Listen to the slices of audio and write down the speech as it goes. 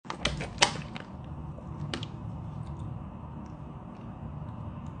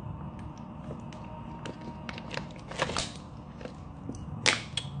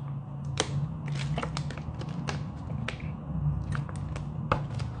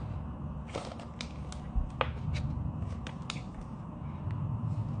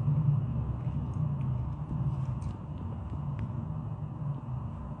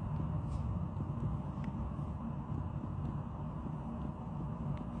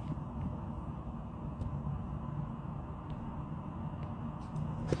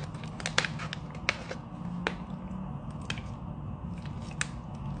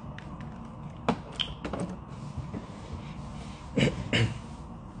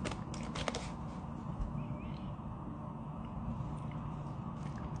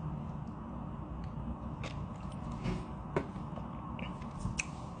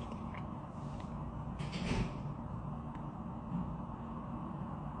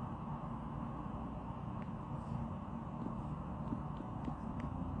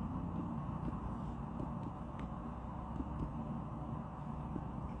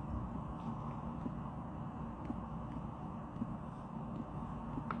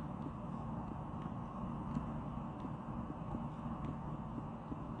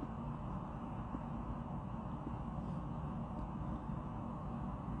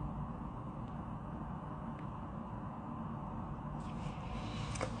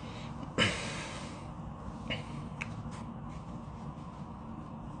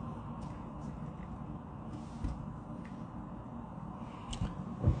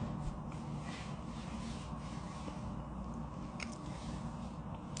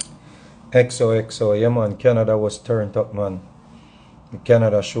XOXO, yeah man, Canada was turned up, man. The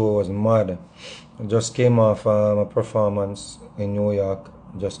Canada show was mad. I just came off a performance in New York.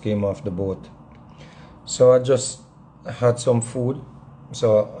 Just came off the boat. So I just had some food.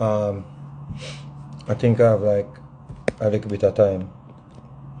 So I think I have like a little bit of time.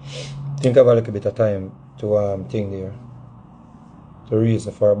 I think I have a little bit of time to think there. To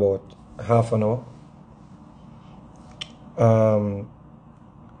reason for about half an hour.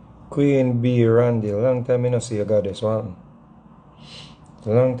 Queen B Randy, long time I no see you got this one. It's a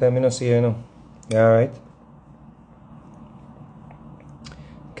long time I no see you know. Alright.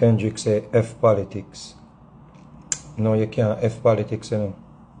 Kendrick say F politics. No, you can't F politics, you know.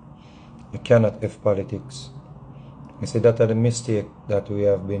 You cannot F politics. You see, that are the mistake that we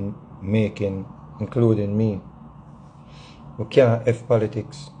have been making, including me. We can't F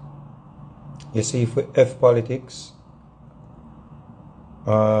politics. You see, if we F politics,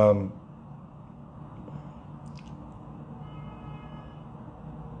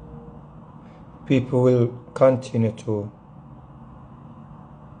 people will continue to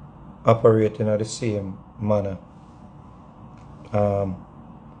operate in the same manner.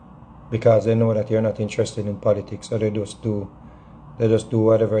 Because they know that you're not interested in politics, so they just do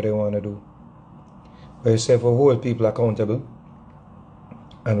whatever they want to do. But you say, if we hold people accountable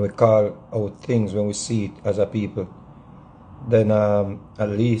and we call out things when we see it as a people, then at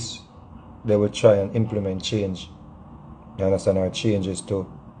least they will try and implement change. You understand? Our changes to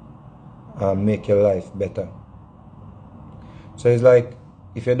make your life better. So it's like,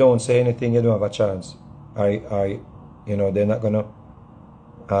 if you don't say anything, you don't have a chance. You know, they're not gonna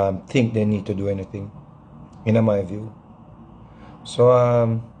think they need to do anything, in my view.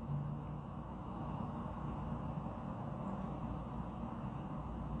 So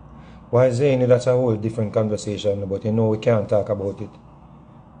why Zany, that's a whole different conversation, but you know we can't talk about it.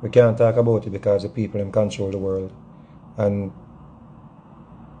 We can't talk about it because the people in control the world. And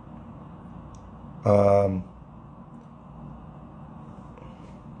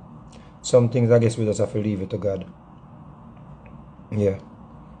some things I guess we just have to leave it to God. Yeah.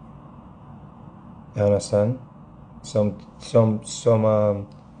 You understand? Some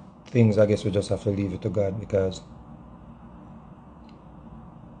things I guess we just have to leave it to God, because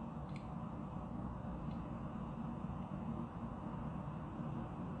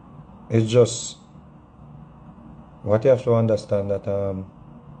it's just what you have to understand, that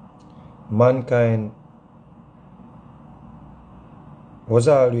mankind was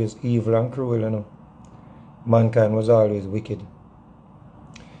always evil and cruel, you know. Mankind was always wicked.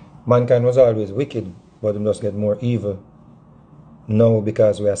 Mankind was always wicked, but it just get more evil now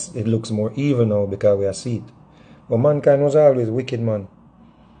because it looks more evil now because we are see it. But mankind was always wicked, man.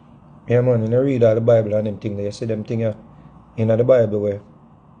 Yeah, man, you read all the Bible and them things, you see them things in the Bible where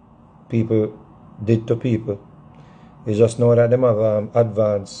people did to people. It's just know that them have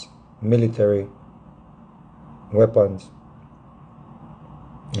advanced military weapons.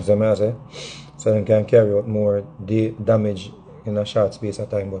 You see what I say? So they can carry out more damage in a short space of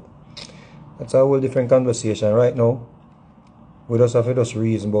time. But that's a whole different conversation. Right now, we just have to just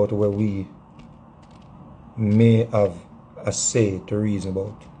reason about where we may have a say to reason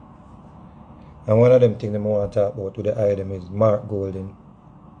about. And one of them things I want to talk about with the item is Mark Golding.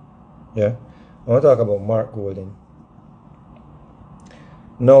 Yeah? I want to talk about Mark Golding.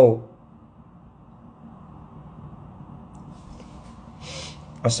 Now,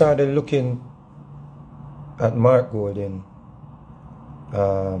 I started looking at Mark Golding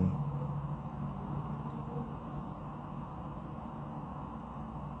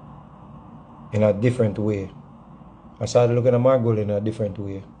in a different way. I started looking at Mark Golding in a different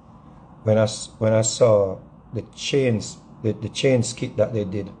way when I saw the chain skit that they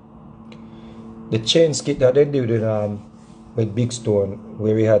did. The chain skit that they did with Big Stone,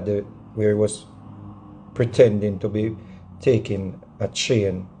 where he was pretending to be taking a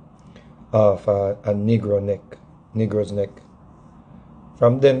chain off a Negro's neck.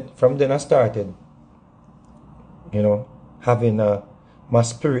 From then I started, you know, having my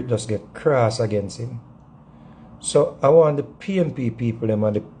spirit just get cross against him. So I want the PMP people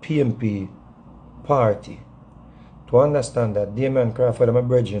and the PMP party to understand that Damian Crawford is my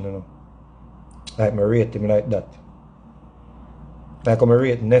brethren, you know. Like, I rate him like that. Like I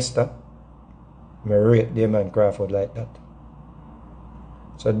rate Nesta, I rate Damian Crawford like that.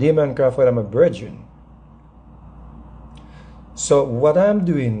 So Damian Crawford is my brethren. So what I'm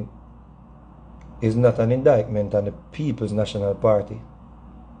doing is not an indictment on the People's National Party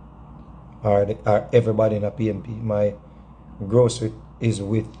or everybody in a PMP. My gross is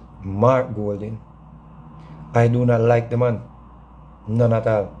with Mark Golding. I do not like the man. None at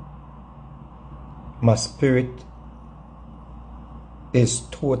all. my spirit is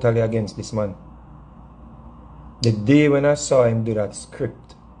totally against this man. The day when I saw him do that scripted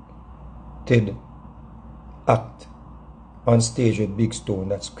act on stage with Big Stone,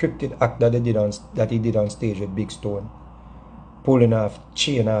 that scripted act that he did on stage with Big Stone, pulling off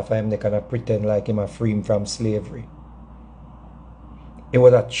chain off him, they kind of pretend like him a free him from slavery. It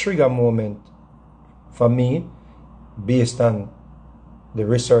was a trigger moment for me, based on the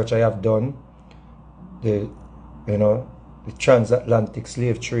research I have done, the transatlantic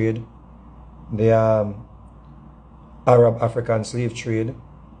slave trade, the Arab-African slave trade.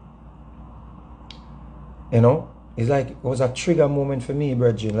 It's like it was a trigger moment for me,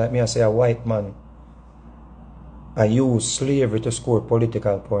 brethren. Like me, I say, a white man, I use slavery to score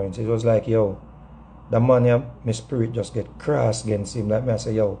political points. It was like, yo, the man here, my spirit just get cross against him. Like me, I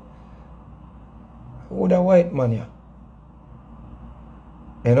say, yo, who the white man here?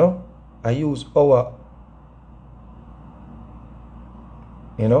 I use our,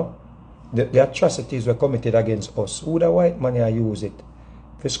 the atrocities were committed against us. Who the white man here use it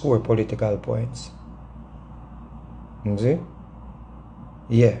to score political points? You see?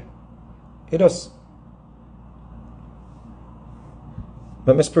 Yeah. It does.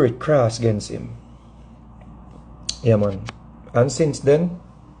 But my spirit cross against him. Yeah, man. And since then,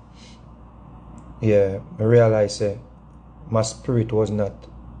 yeah, I realized my spirit was not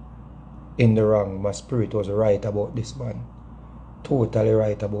in the wrong. My spirit was right about this man. Totally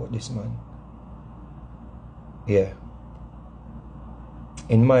right about this man. Yeah.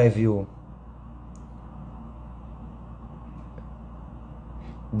 In my view,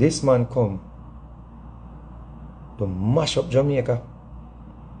 this man come to mash up Jamaica.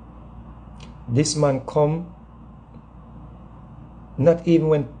 This man come not even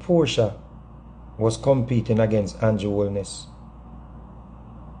when Portia was competing against Andrew Holness.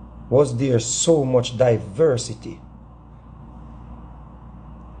 Was there so much diversity?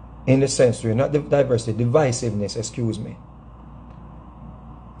 In the sense, not the diversity, divisiveness, excuse me.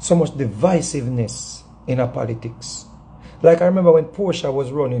 So much divisiveness in our politics. Like I remember when Portia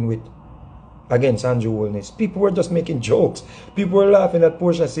was running against Andrew Holness, people were just making jokes. People were laughing at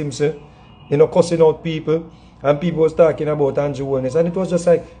Portia Simpson, cussing out people, and people was talking about Andrew Holness, and it was just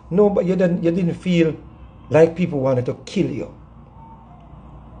like, no, but you didn't feel like people wanted to kill you.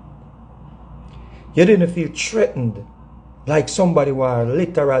 You didn't feel threatened, like somebody wanted to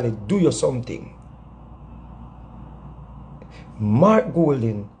literally do you something. Mark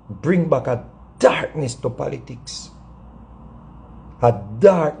Golding bring back a darkness to politics. A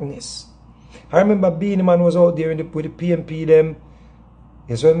darkness. I remember Beenie Man was out there with the PMP them.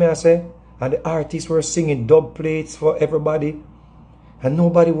 You see what I say? And the artists were singing dub plates for everybody. And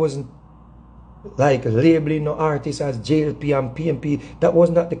nobody wasn't like labeling no artists as JLP and PMP. That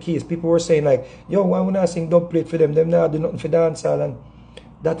was not the case. People were saying like, yo, why would I sing dub plate for them? Them now do nothing for dancehall. And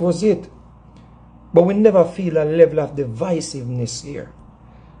that was it. But we never feel a level of divisiveness here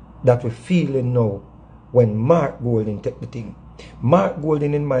that we feel now when Mark Golding take the thing. Mark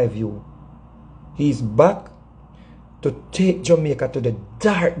Golding, in my view, he's back to take Jamaica to the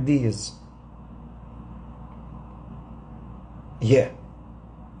dark days. Yeah.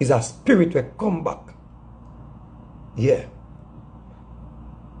 It's a spirit will come back. Yeah.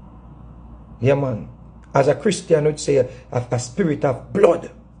 Yeah, man. As a Christian, I would say a spirit of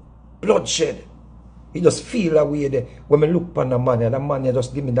bloodshed. You just feel that way there. When I look upon the man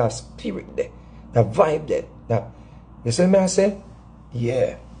just give me that spirit there, that vibe there. That, you see me I say?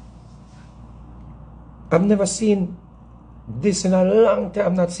 Yeah. I've never seen this in a long time.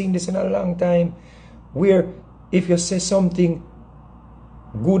 I've not seen this in a long time. Where if you say something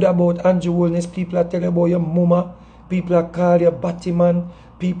good about Andrew Holness, people are telling about your mama, people are calling you Batman,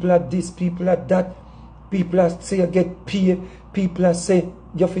 people are this, people are that, people are say you get paid, people are say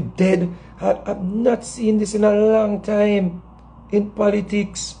you're dead. I've not seen this in a long time in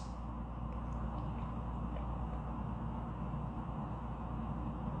politics.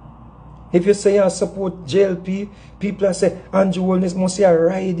 If you say you support JLP, people are say Andrew Holness must be a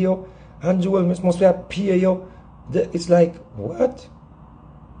ride you, Andrew Holness must be a pay you. It's like, what?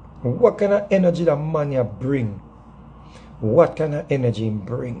 What kind of energy that man you bring? What kind of energy him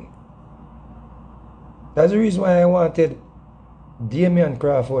bring? That's the reason why I wanted Damian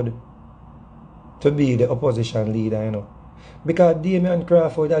Crawford to be the opposition leader, Because Damian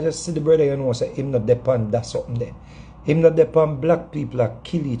Crawford, I just see the brother, say him not depend that something there. Him not depend black people that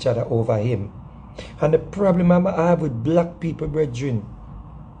kill each other over him. And the problem I have with black people, brethren,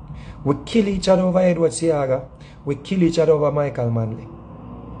 we kill each other over Edward Seaga, we kill each other over Michael Manley.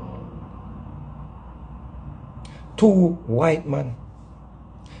 Two white men.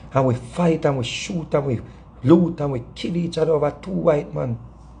 And we fight and we shoot and we loot and we kill each other over 2 white men.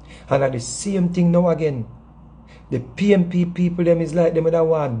 And at the same thing now again. The PMP people them is like them that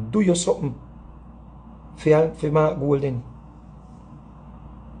want do you something for Mark Golding.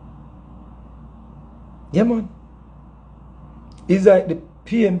 Yeah man. It's like the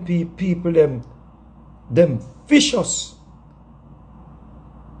PMP people them vicious.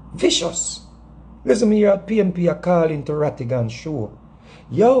 Vicious. Listen me here at PMP are calling to Rattigan show.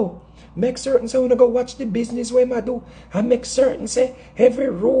 Yo, make certain say when I go watch the business where I do. And make certain say every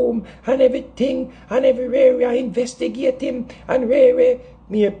room and everything and everywhere I investigate him and where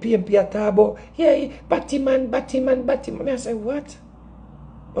me a PMP at about. Yeah, Batman. I say what?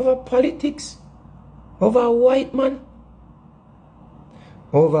 Over politics? Over a white man?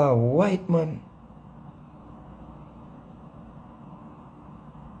 Over a white man.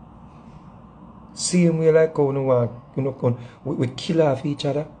 Same way like how we kill off each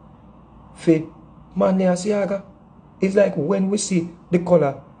other. For Manley Asiaga. It's like when we see the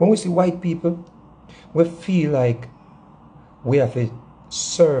color, when we see white people, we feel like we have to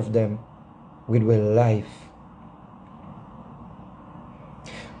serve them with our life.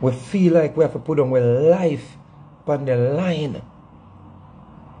 We feel like we have to put on our life on the line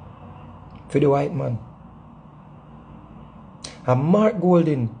for the white man. And Mark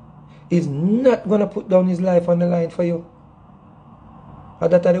Golding is not going to put down his life on the line for you.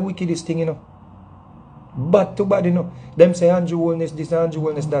 And that's the wickedest thing, you know. Bad to bad, you know. Them say Andrew Holness this, Andrew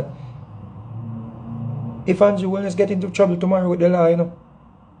Holness that. If Andrew Holness get into trouble tomorrow with the law, you know,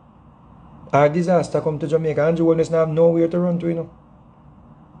 or disaster come to Jamaica, Andrew Holness now have nowhere to run to, you know.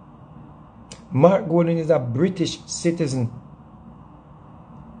 Mark Golding is a British citizen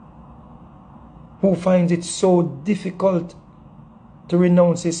who finds it so difficult to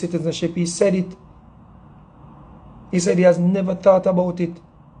renounce his citizenship. He said it. He said he has never thought about it,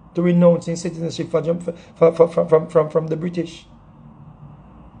 to renounce his citizenship from the British.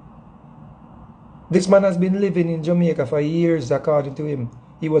 This man has been living in Jamaica for years, according to him.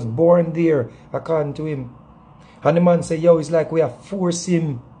 He was born there, according to him. And the man said, yo, it's like we have forced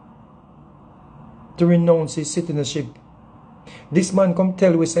him to renounce his citizenship. This man come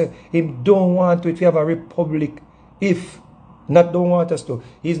tell we say him don't want to if we have a republic. If not don't want us to,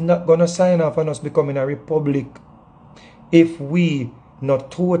 he's not gonna sign off on us becoming a republic if we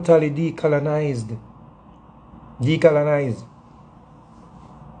not totally decolonized.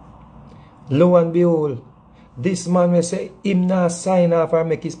 Lo and behold, this man will say him not sign off or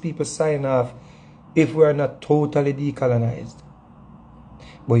make his people sign off if we are not totally decolonized.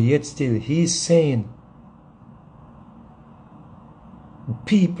 But yet still he's saying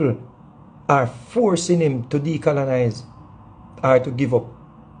people are forcing him to decolonize or to give up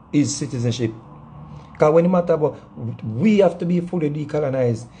his citizenship. Because when he matter about we have to be fully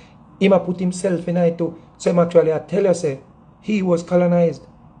decolonized, he might put himself in it too. So actually I tell you say he was colonized.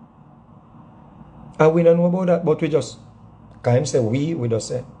 And we don't know about that, but we just can't say we just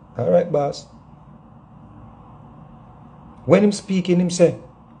say, alright boss. When him speaking, him say,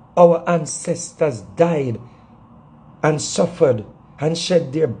 our ancestors died and suffered and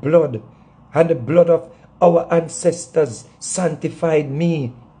shed their blood, and the blood of our ancestors sanctified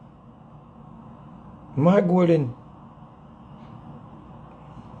me. Mark Golding,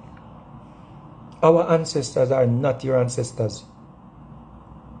 our ancestors are not your ancestors.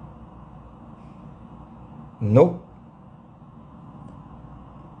 Nope.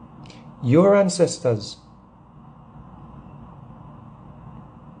 Your ancestors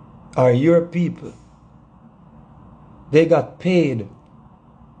are your people. They got paid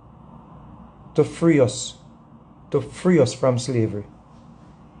to free us from slavery.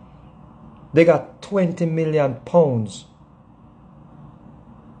 They got 20 million pounds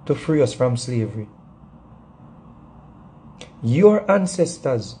to free us from slavery. Your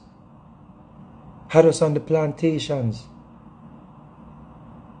ancestors had us on the plantations.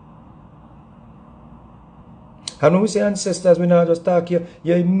 And when we say ancestors, we not just talk your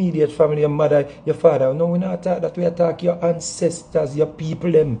immediate family, your mother, your father. No, we not talk that. We talk your ancestors, your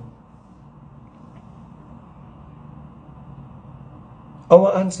people them.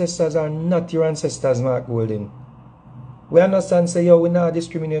 Our ancestors are not your ancestors, Mark Golding. We understand, say, yo, we not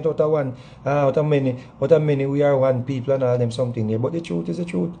discriminate out of one, out of many, we are one people and all them something there. But the truth is the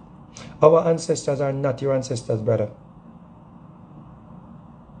truth. Our ancestors are not your ancestors, brother.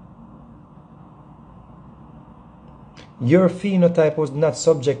 Your phenotype was not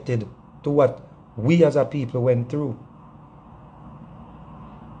subjected to what we as a people went through.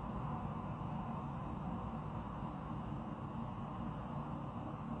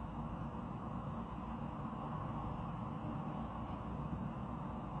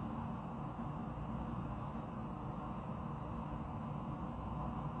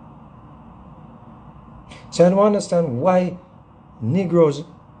 So I don't understand why Negroes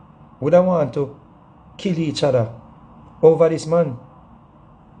would want to kill each other over this man.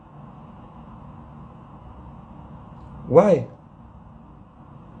 Why?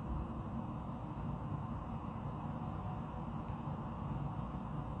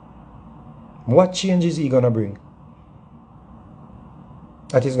 What change is he gonna bring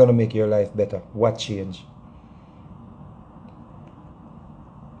that is gonna make your life better? What change?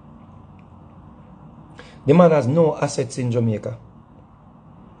 The man has no assets in Jamaica.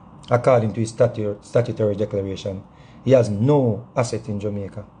 According to his statutory declaration, he has no asset in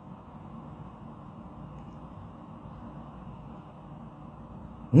Jamaica.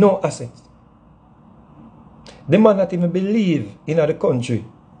 No assets. The man not even believe in the country,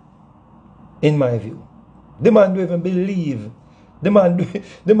 in my view. The man don't even believe. The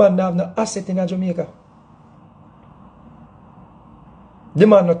man have no asset in Jamaica. The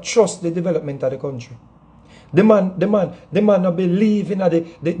man not trust the development of the country. The man not believe in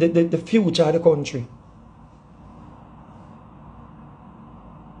the future of the country.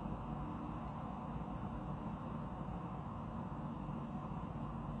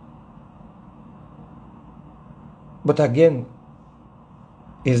 But again,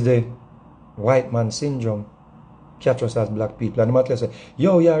 is the white man syndrome catch us as black people. And the matter say,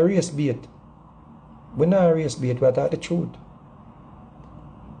 yo, you're a race bait. We're not a race bait, we're talking the truth.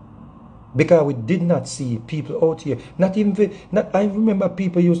 Because we did not see people out here. I remember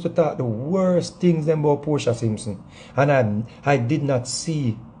people used to talk the worst things about Portia Simpson. And I did not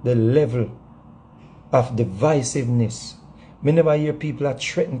see the level of divisiveness. Me never hear people that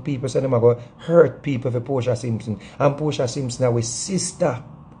threaten people, say them are going to hurt people for Portia Simpson. And Portia Simpson our sister.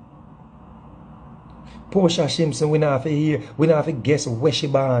 Portia Simpson, we not have to hear, we not have to guess where she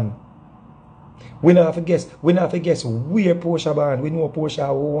born. We not have to guess where Portia born. We know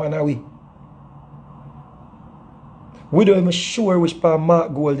Portia one are we. We don't even sure which part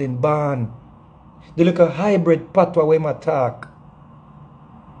Mark Golden born. They look a hybrid patwa where my talk.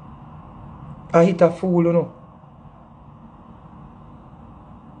 I hit a fool, you know.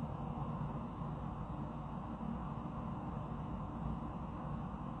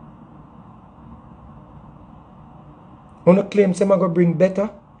 On the claim say I'm going to bring better.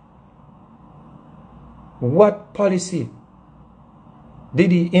 What policy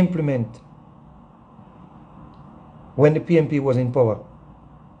did he implement when the PNP was in power?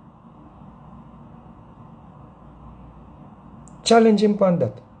 Challenge him on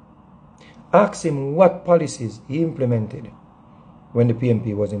that. Ask him what policies he implemented when the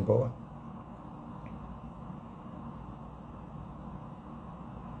PNP was in power.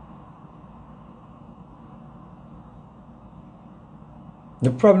 The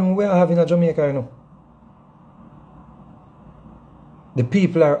problem we are having in Jamaica, you know, the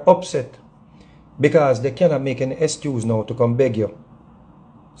people are upset because they cannot make any excuse now to come beg you.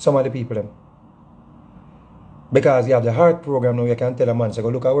 Some of the people, them. Because you have the heart program now, you can tell a man, so go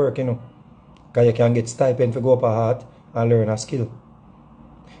look at work, you know. Because you can get stipend for go up a heart and learn a skill.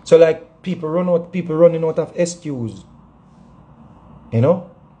 So like people running out of excuse. You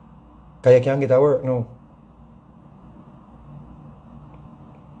know? Because you can get a work now.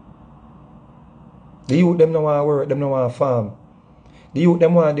 The youth them no want work, them no want farm. The youth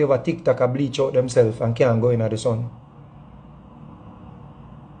them want to have a TikTok and bleach out themselves and can't go in the sun.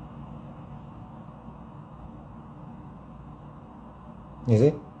 You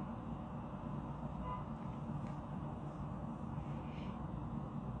see?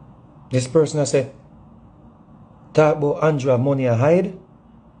 This person I say, talk about Andrew have money I hide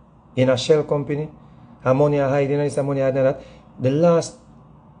in a shell company. And money I hide in this and money I hide in that. The last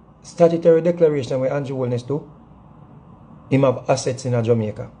statutory declaration where Andrew Holness do, him have assets in a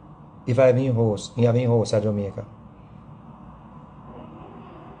Jamaica. If I have in house, he have in house in Jamaica.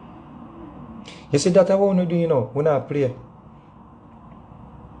 You see that I want to do, you know, when I play.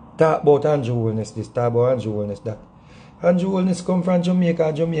 Talk about Andrew Holness this, talk about Andrew Holness that. Andrew Holness come from Jamaica,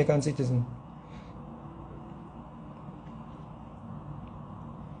 a Jamaican citizen.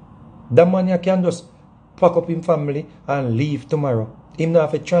 That man you can just pack up him family and leave tomorrow. Him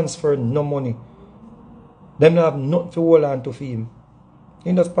not have to transfer no money. Them not have nothing to hold on to for him.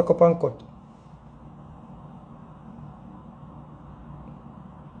 He just pack up and cut.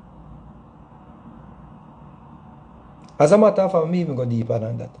 As a matter of fact, me even go deeper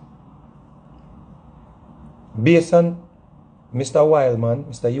than that. Based on Mr. Wildman,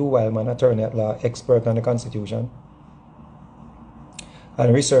 Mr. U. Wildman, attorney at law, expert on the Constitution,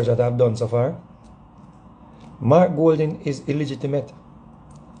 and research that I've done so far, Mark Golden is illegitimate.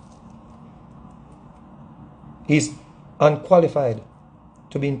 He's unqualified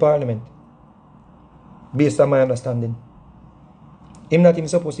to be in Parliament. Based on my understanding. Him not even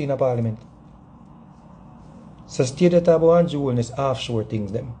supposed to be in a parliament. So still the talk about Andrew Holness offshore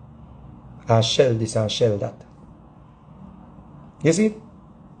things them. And shell this and shell that. You see?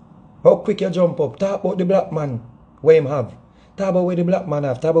 How quick you jump up. Talk about the black man. Where him have. Talk about where the black man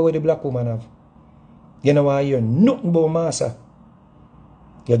have. Talk about where the black woman have. You know why you're nothing about massa.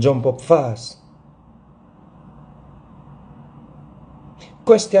 You jump up fast.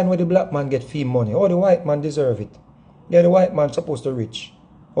 Question where the black man get fee money. Oh, the white man deserve it. Yeah, the white man supposed to rich.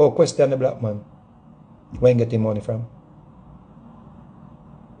 Oh, question the black man. Where he get the money from?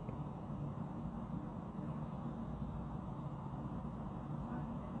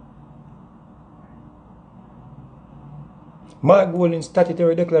 Mark Golding's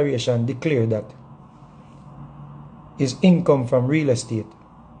statutory declaration declared that his income from real estate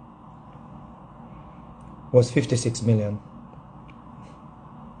was 56 million.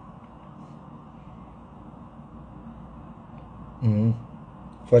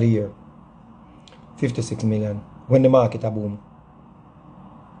 For the year. 56 million. When the market a boom.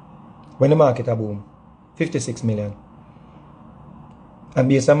 When the market a boom. 56 million. And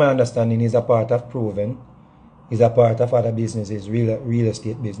based on my understanding, is a part of Proven, is a part of other businesses, real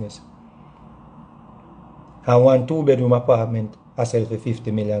estate business. And one 2-bedroom apartment I sell for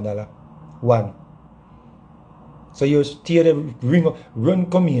 $50 million. One. So you stay there,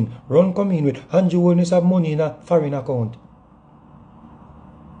 run come in with Andrew Holness have money in a foreign account.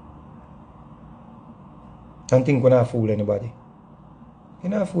 And think we're not fool anybody. You're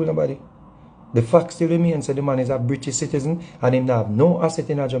not fool nobody. The fact still remains that the man is a British citizen and him have no asset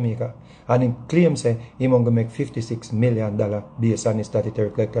in Jamaica. And he claims that he going to make $56 million based on his statutory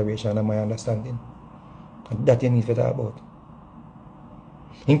declaration and my understanding. And that you need to talk about.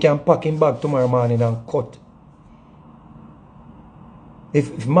 He can pack him bag tomorrow morning and cut.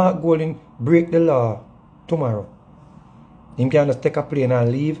 If Mark Golding break the law tomorrow, he can just take a plane and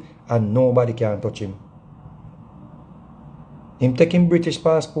leave and nobody can touch him. Him taking British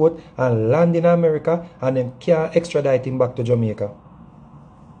passport and land in America and then can't extradite him back to Jamaica.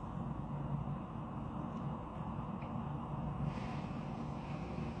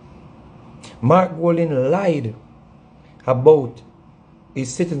 Mark Golding lied about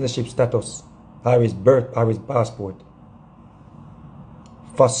his citizenship status or his birth or his passport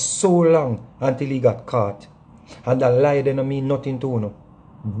for so long until he got caught. And that lie didn't mean nothing to you.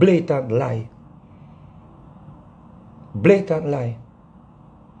 Blatant lie. Blatant lie.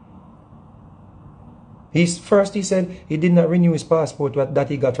 He said he did not renew his passport that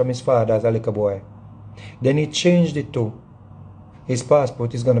he got from his father as a little boy. Then he changed it to his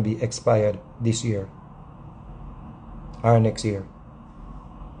passport is going to be expired this year or next year.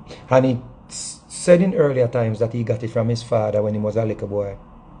 And he said in earlier times that he got it from his father when he was a little boy.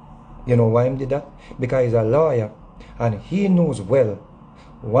 You know why he did that? Because he's a lawyer and he knows well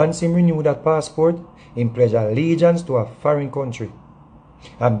once he renewed that passport, he pledged allegiance to a foreign country.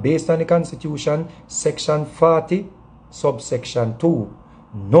 And based on the Constitution, Section 40, subsection 2,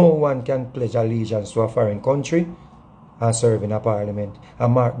 no one can pledge allegiance to a foreign country and serve in a parliament.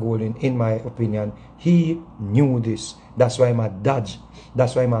 And Mark Golding, in my opinion, he knew this. That's why I'm dodge.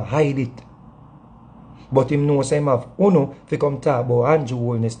 That's why I'm hide it. But him knows him have uno to come talk about Andrew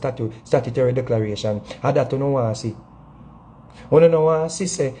Holness statutory declaration. And that you know what I see. When you know what I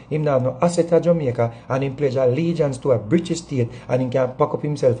say, him have no asset at Jamaica and him pledge allegiance to a British state and he can pack up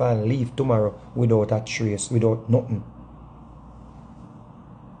himself and leave tomorrow without a trace, without nothing.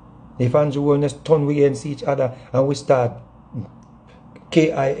 If Andrew Holness turn we against each other and we start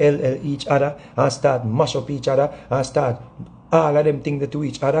kill each other and start mash up each other and start all of them things to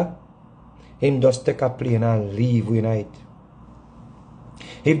each other, him just take a plane and leave we night.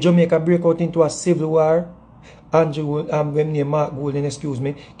 If Jamaica break out into a civil war, Andrew, when Mark Golding,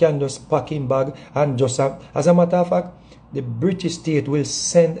 can just pack him bag and just as a matter of fact, the British state will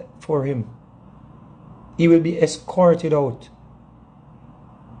send for him. He will be escorted out.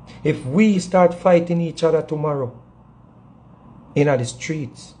 If we start fighting each other tomorrow in the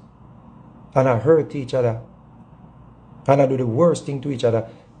streets and I hurt each other and I do the worst thing to each other,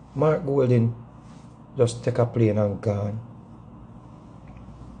 Mark Golding just take a plane and gone.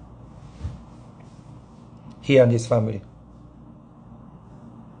 He and his family.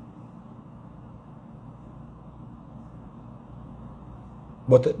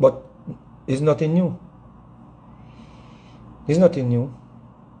 But it's nothing new. It's nothing new.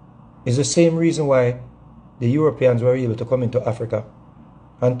 It's the same reason why the Europeans were able to come into Africa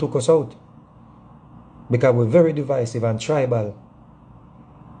and took us out. Because we're very divisive and tribal.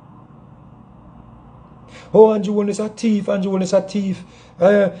 Oh, Andrew Holness a thief, Andrew Holness a thief.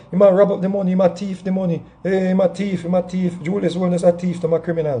 He might rob up the money, he might thief the money. Hey, he might thief, he might thief. Julius Holness a thief, I'm a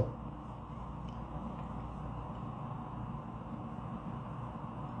criminal.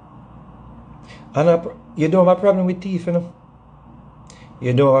 And you don't have a problem with thief, you know.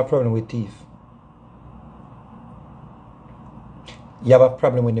 You don't have a problem with thief. You have a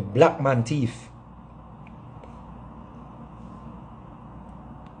problem with the black man thief.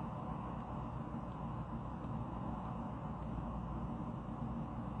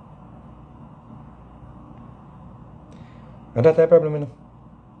 And that's a problem, you know.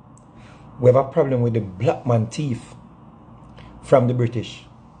 We have a problem with the black man thief from the British.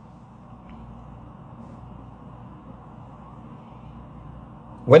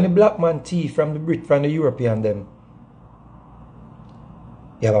 When the black man thief from the European them,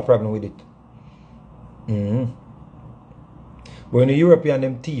 you have a problem with it. But when the European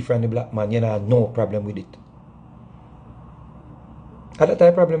them thief from the black man, you have no problem with it. And that's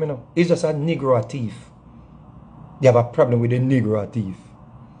a problem, you know. It's just a Negro thief. You have a problem with the Negro thief.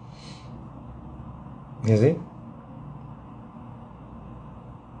 You see?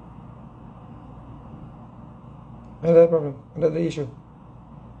 That's the problem. That's the issue.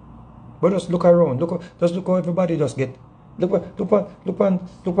 But just look around. Just look how everybody just get. Look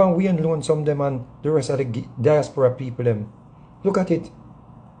on Wayne Lonesome them and the rest of the diaspora people them. Look at it.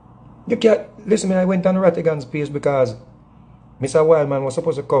 You can't listen me. I went on Rattigan's page because Mr. Wildman was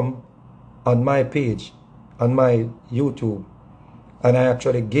supposed to come on my page, on my YouTube, and I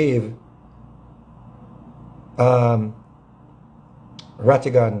actually gave Rattigan,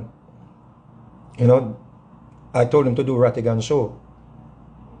 you know, I told him to do Rattigan show,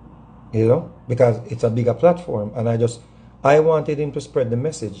 you know, because it's a bigger platform, and I wanted him to spread the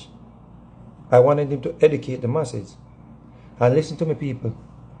message. I wanted him to educate the masses. And listen to me, people.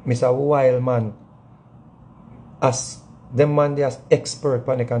 Mr. Wildman, as the man they as expert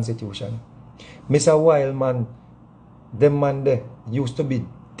on the Constitution. Mr. Wildman, the man they used to be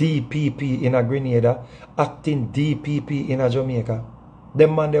DPP in a Grenada, acting DPP in a Jamaica. The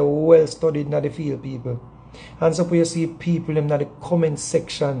man they well studied in the field, people. And so you see people in the comment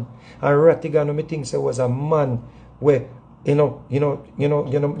section, and Rattigan, me think was a man where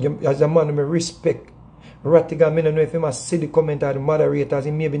as a man who me respect. Rattigan, I don't know if he must see the comment or the moderators.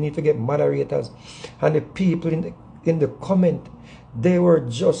 He maybe need to get moderators. And the people in the comment, they were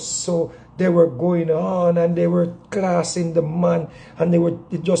just so, they were going on and they were classing the man, and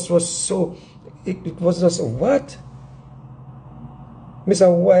it just was so, it was just what?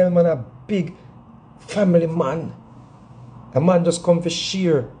 Mr. Wildman, a big family man. A man just come to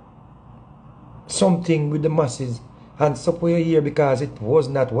share something with the masses, and so we're here because it was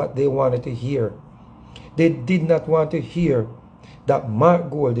not what they wanted to hear. They did not want to hear that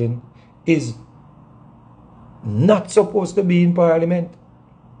Mark Golding is not supposed to be in Parliament.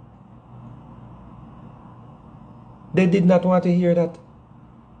 They did not want to hear that.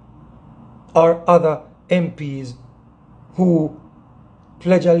 Or other MPs who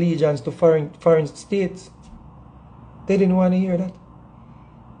pledge allegiance to foreign states. They didn't want to hear that.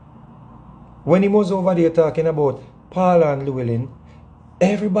 When he was over there talking about Paula and Llewellyn,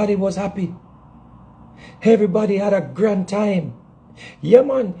 everybody was happy. Everybody had a grand time. Yeah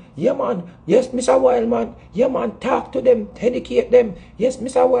man, yes Mr. Wildman, yeah man, talk to them, educate them. Yes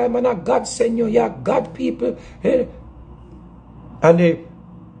Mr. Wildman, God send you, yeah, God people. And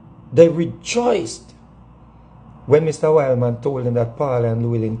they rejoiced when Mr. Wildman told them that Paul and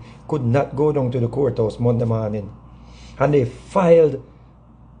Llewellyn could not go down to the courthouse Monday morning. And they filed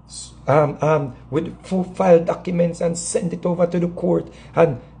with full file documents and sent it over to the court,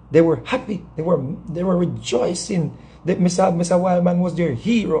 and they were happy. They were rejoicing that Mr. Wildman was their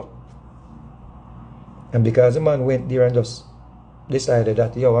hero. And because the man went there and just decided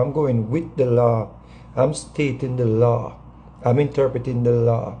that, yo, I'm going with the law, I'm stating the law, I'm interpreting the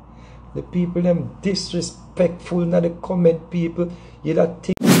law. The people them disrespectful, not the comment people, you that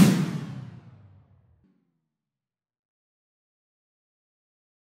think